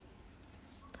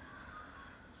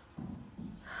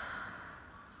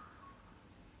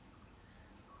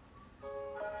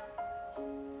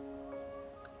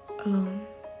alone.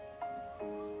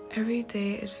 Every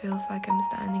day it feels like I'm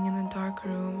standing in a dark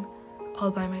room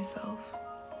all by myself.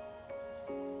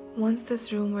 Once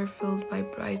this room were filled by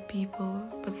bright people,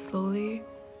 but slowly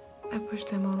I pushed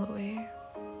them all away.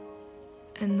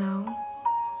 And now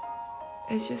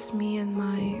it's just me and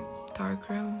my dark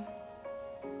room.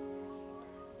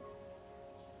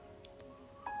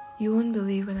 You won't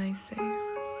believe when I say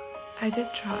I did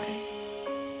try.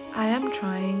 I am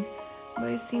trying, but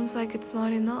it seems like it's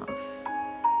not enough.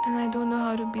 And I don't know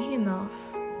how to be enough.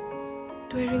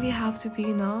 Do I really have to be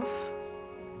enough?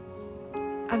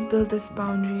 I've built this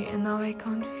boundary and now I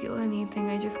can't feel anything.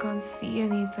 I just can't see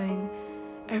anything.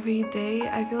 Every day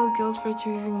I feel guilt for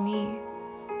choosing me.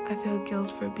 I feel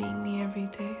guilt for being me every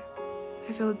day.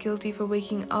 I feel guilty for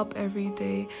waking up every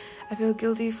day. I feel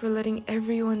guilty for letting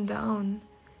everyone down.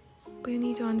 But you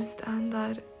need to understand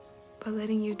that by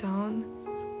letting you down,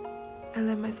 I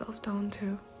let myself down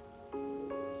too.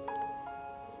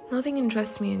 Nothing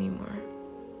interests me anymore.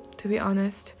 To be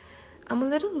honest, I'm a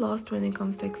little lost when it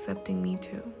comes to accepting me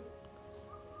too.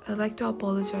 I'd like to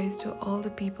apologize to all the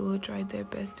people who tried their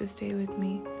best to stay with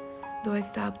me, though I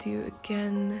stabbed you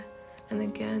again and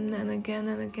again and again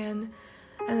and again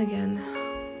and again.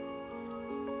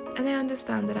 And I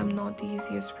understand that I'm not the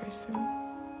easiest person.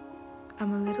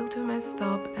 I'm a little too messed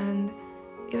up and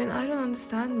even I don't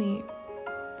understand me,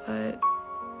 but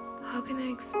how can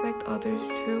I expect others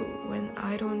to when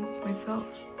I don't myself?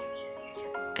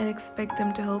 And expect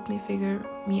them to help me figure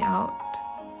me out?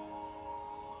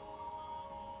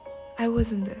 I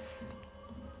wasn't this.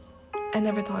 I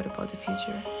never thought about the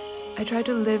future. I tried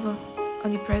to live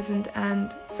on the present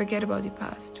and forget about the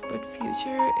past, but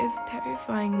future is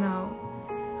terrifying now.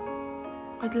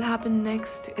 What will happen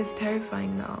next is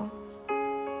terrifying now.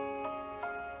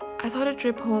 I thought a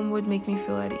trip home would make me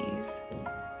feel at ease,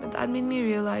 but that made me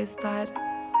realize that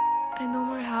I no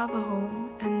more have a home,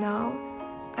 and now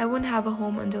I won't have a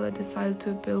home until I decide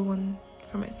to build one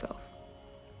for myself.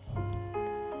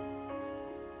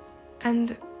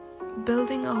 And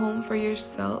building a home for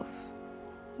yourself,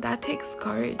 that takes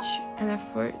courage and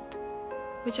effort,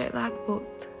 which I lack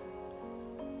both.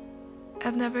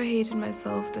 I've never hated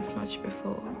myself this much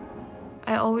before.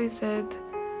 I always said,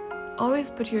 always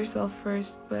put yourself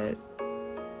first, but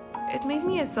it made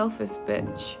me a selfish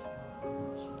bitch.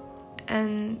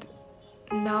 And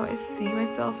now I see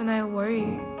myself and I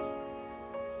worry.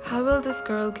 How will this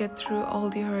girl get through all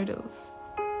the hurdles?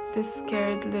 This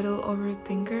scared little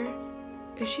overthinker?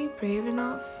 Is she brave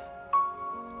enough?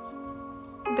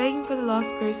 Begging for the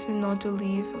last person not to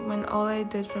leave when all I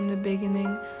did from the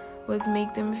beginning was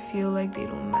make them feel like they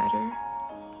don't matter.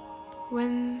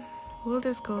 When will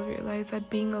this girl realize that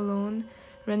being alone,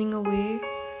 running away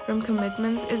from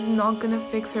commitments is not gonna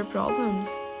fix her problems?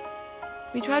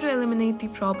 We try to eliminate the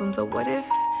problems, so what if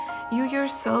you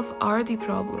yourself are the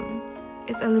problem?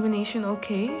 Is elimination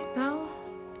okay now?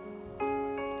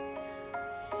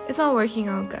 It's not working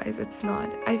out, guys, it's not.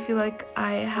 I feel like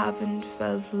I haven't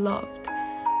felt loved.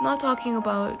 Not talking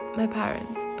about my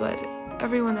parents, but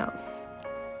everyone else.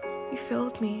 You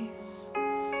failed me.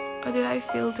 Or did I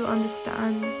fail to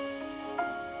understand?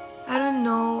 I don't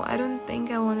know. I don't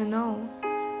think I want to know.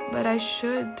 But I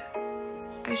should.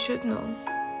 I should know.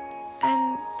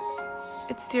 And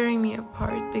it's tearing me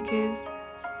apart because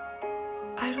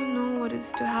I don't know what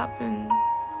is to happen.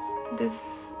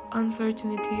 This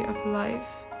uncertainty of life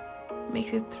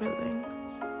makes it thrilling.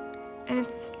 And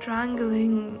it's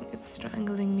strangling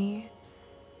me.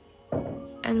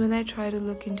 And when I try to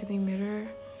look into the mirror,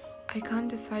 I can't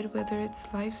decide whether it's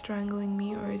life strangling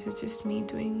me or is it just me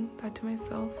doing that to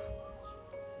myself.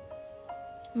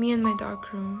 Me and my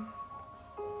dark room.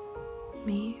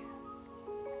 Me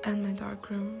and my dark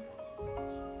room.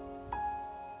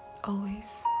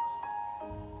 Always.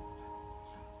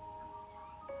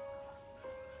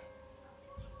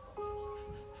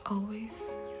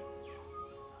 Always.